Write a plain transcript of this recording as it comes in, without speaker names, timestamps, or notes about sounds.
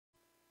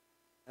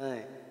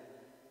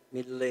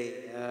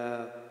Medley,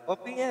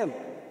 OPM,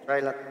 try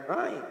not to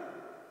cry.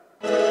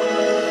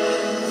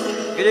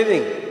 Good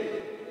evening.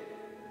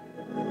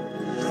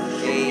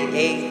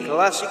 A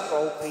classic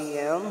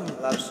OPM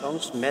love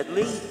songs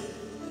medley.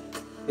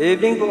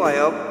 Good evening po.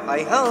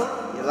 I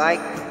hope you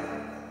like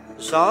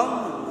the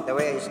song, the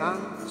way I sang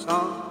the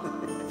song.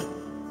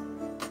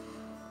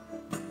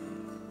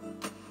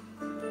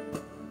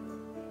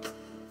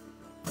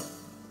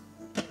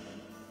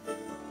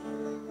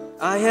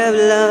 I have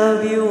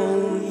loved you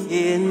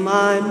only in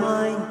my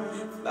mind,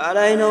 but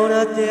I know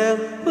that there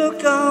will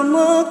come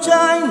a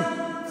time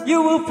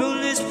you will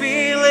feel this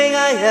feeling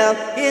I have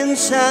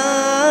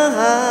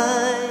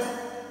inside.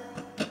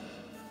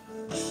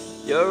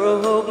 You're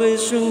a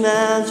hopeless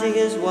romantic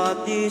is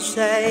what you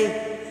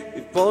say.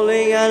 We're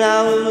falling and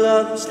our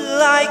love's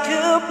like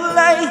a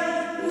play.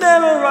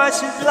 Memorize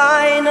this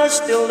line, I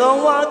still don't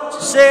know what to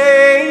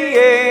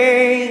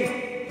say.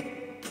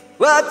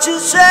 What to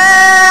say?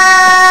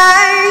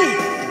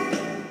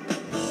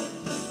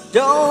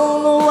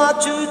 Don't know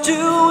what to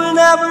do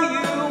whenever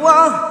you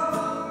are.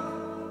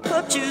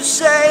 What you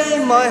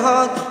say, my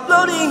heart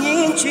floating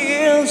in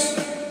tears.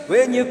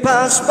 When you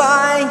pass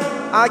by,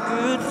 I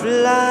could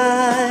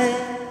fly.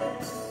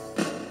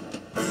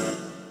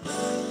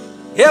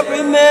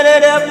 Every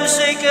minute, every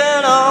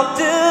second of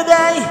the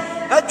day,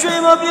 I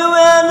dream of you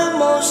in the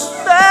most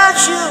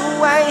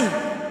special way.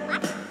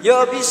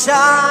 You're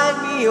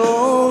beside me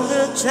all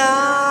the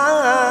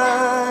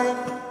time,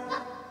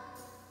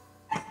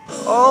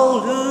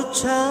 all the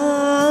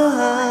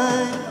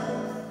time.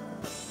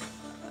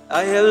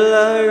 I have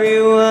loved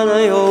you and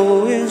I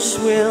always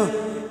will.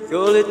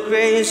 Call it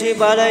crazy,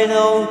 but I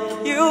know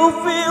you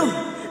feel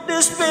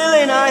this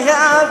feeling I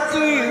have for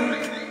you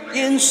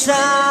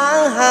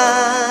inside.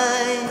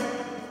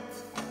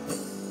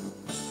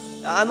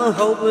 I'm a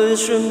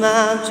hopeless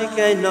romantic,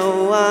 I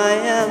know I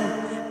am.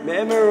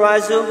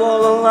 Memorized of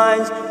all the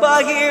lines,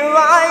 but here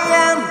I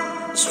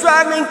am,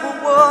 struggling for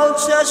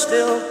words. I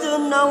still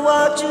don't know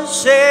what to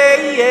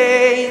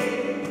say.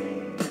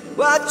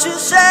 What to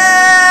say?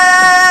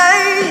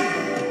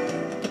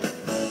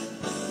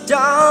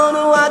 Don't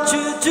know what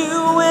to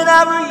do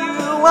whenever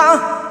you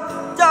are.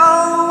 Don't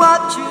know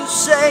what to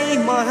say.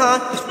 My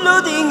heart is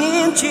floating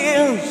in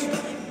tears.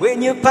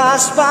 When you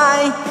pass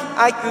by,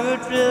 I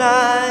could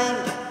fly.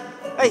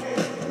 Hey.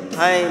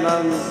 Hi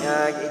Ma'am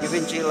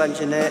Vinci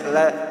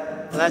Lancelot,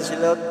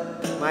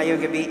 mayong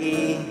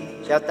gabi,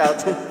 shout out.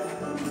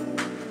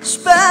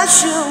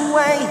 Special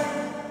way,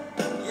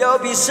 you're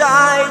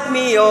beside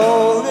me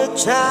all the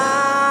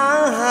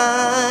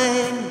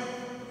time,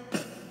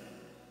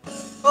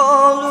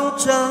 all the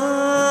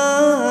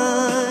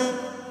time,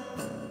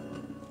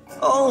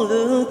 all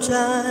the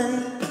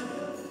time,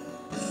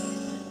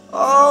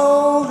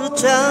 all the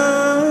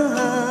time.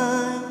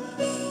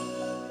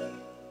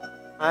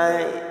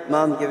 Hi,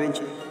 Ma'am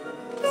Vinci.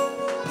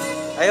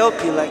 I hope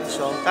you like the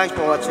song. Thanks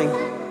for watching.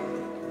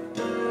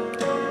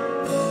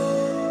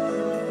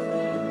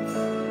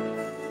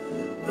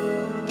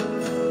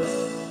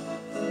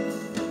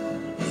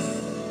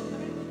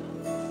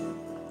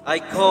 I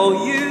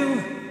call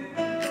you,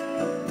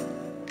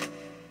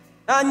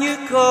 and you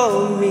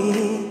call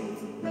me.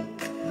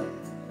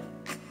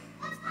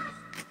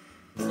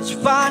 It's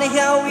funny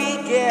how we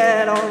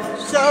get on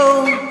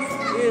so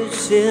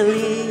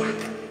easily.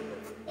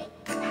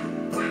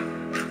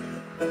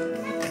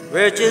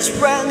 We're just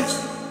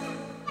friends,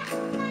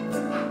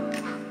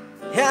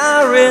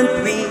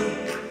 aren't we?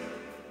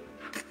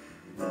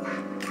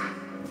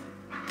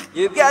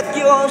 You got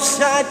yours,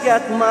 I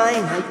got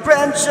mine, and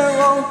friends are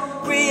all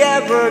we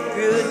ever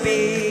could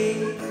be.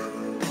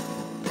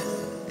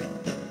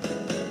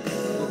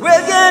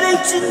 We're getting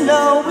to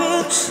know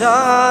each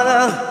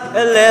other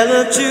a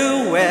little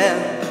too well,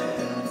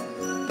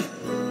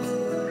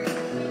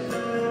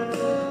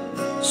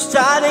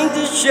 starting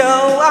to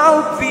show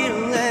our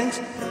feelings.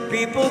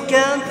 People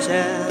can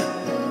tell.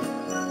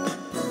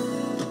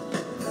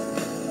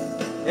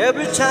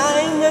 Every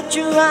time that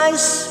your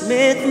eyes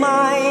meet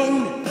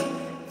mine,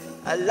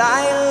 I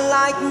lie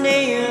like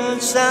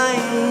neon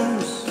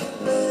signs.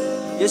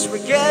 Yes,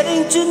 we're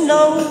getting to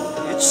know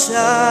each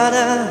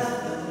other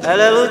a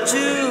little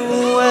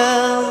too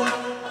well.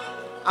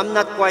 I'm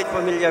not quite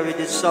familiar with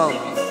this song.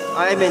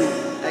 I mean,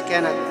 I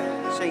cannot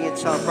sing it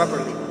song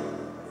properly.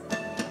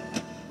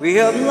 We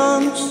have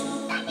lunch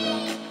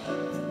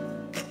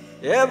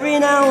every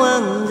now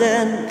and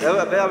then,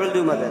 but I will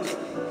do my best.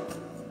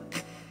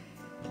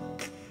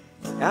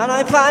 And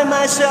I find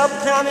myself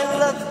down in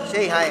love.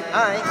 Say hi,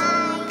 hi,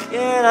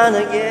 again and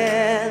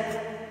again.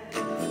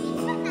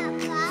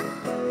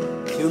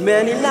 Too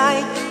many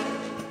nights,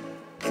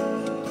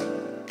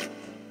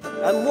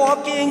 I'm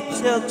walking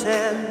till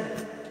 10.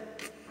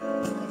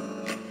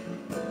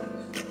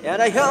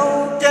 And I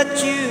hope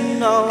that you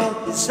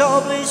know it's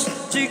hopeless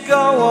to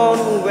go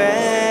on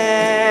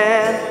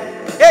when.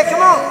 Hey,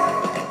 come on!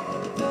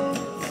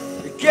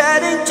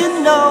 Getting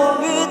to know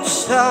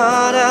each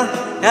other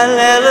a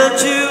little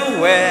too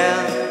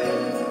well.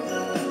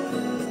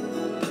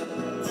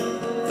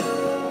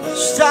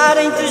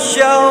 starting to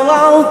show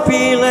our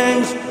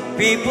feelings,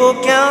 people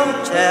can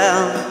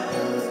tell.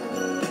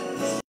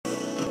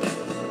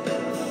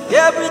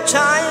 Every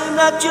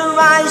time that your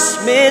eyes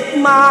meet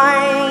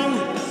mine,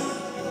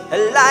 I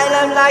light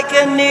up like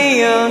a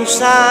neon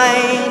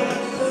sign.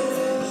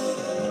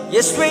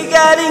 Yes, we're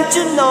getting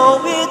to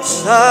know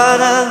each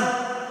other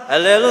a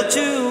little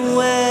too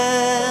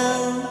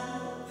well.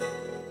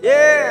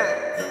 Yeah.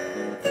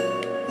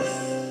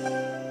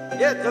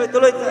 Yeah,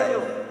 tuloy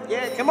tayo.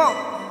 Yeah, come on.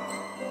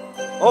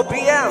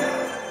 OPM.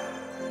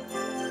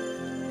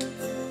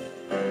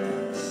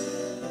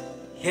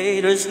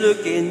 Haters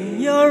look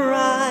in your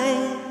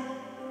eye,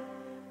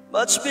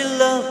 much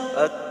beloved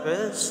at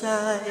first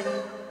sight.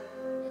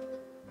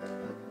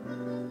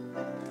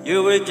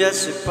 You were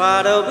just a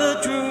part of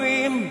a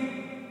dream,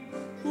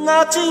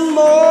 nothing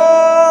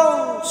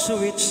more, so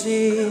it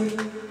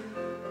seemed.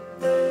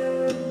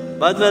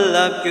 But my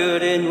love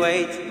couldn't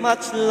wait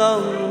much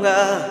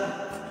longer.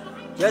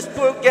 Just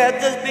forget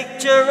the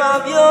picture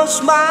of your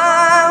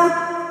smile,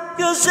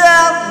 'cause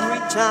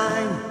every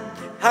time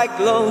I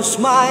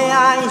close my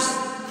eyes,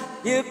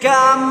 you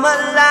come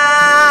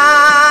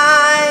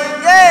alive.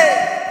 Yeah.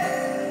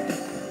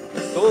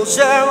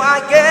 Closer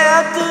I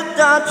get to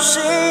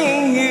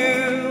touching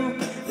you,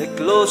 the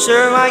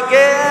closer I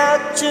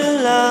get to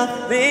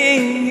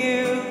loving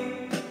you.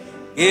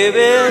 Give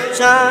it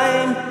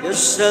time,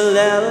 just a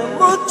little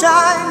more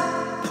time,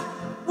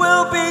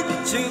 we'll be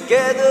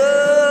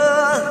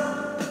together.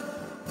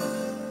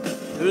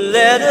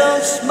 Let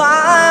us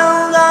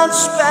smile, that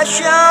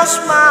special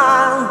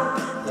smile,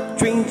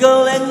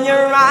 twinkle in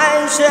your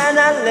eyes and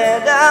a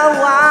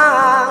little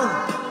while.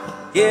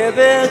 Give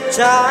it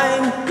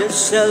time,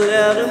 just a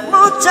little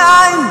more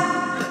time,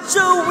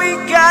 so we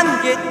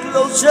can get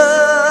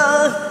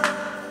closer,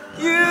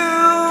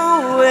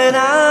 you and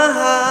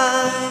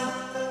I.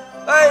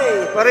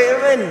 Hey,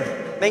 pare-rin,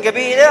 may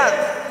gabi na.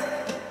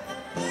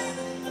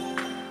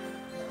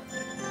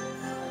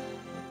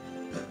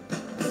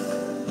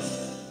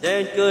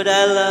 Then could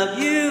I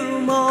love you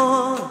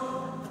more,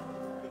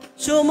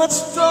 so much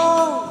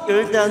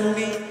stronger than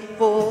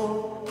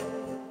before?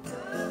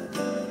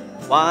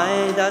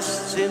 Why does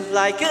it seem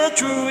like a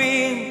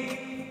dream,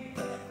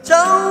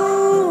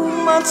 so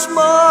much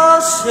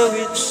more, so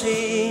it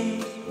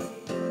seems?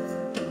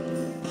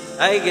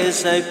 I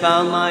guess I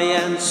found my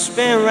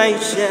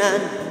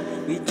inspiration.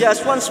 With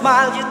just one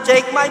smile you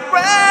take my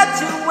breath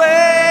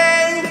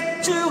away.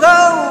 To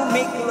hold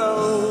me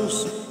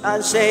close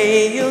and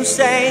say you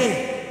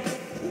stay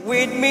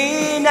with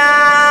me now.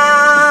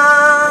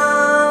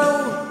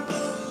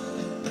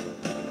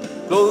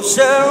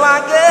 Closer I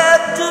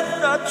get to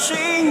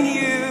touching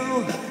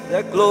you,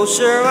 the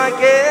closer I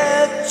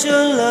get to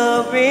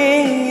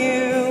loving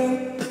you.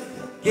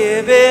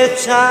 Give it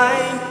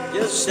time,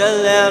 just a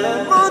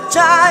little more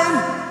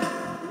time,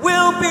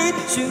 we'll be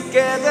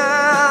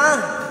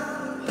together.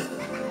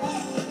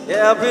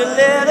 Every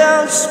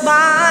little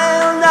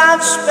smile,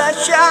 that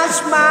special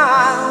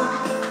smile,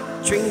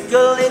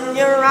 twinkle in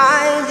your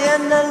eyes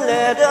in a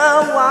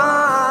little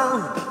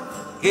while.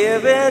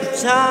 Give it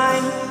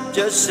time,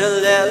 just a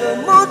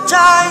little more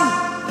time,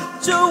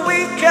 so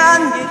we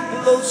can get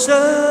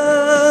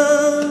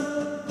closer,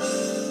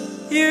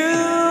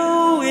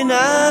 you and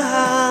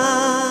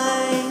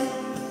I.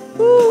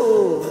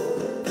 Ooh,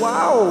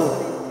 wow.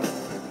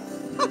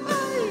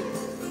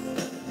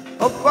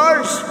 Of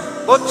course,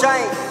 both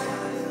sides.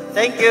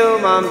 Thank you,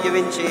 Ma'am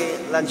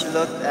Givenchy,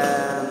 Lancelot,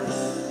 and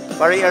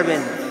Barry Erwin.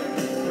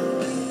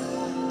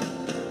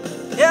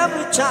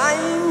 Every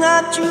time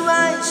that your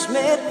eyes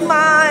met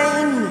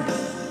mine,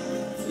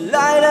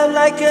 light up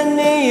like a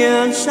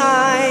neon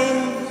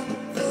sign.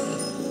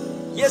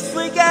 Yes,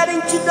 we're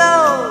getting to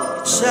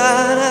know each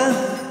other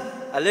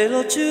a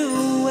little too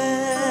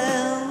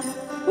well.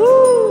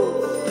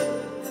 Woo!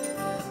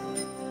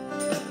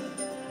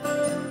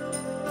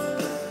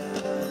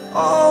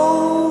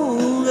 All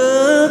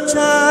the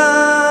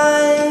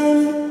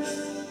time,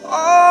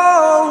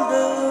 all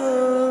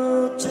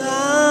the time.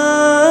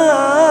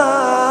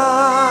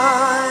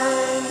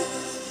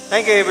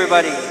 Thank you,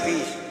 everybody.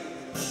 Peace.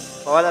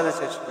 Pawala na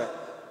subscribe.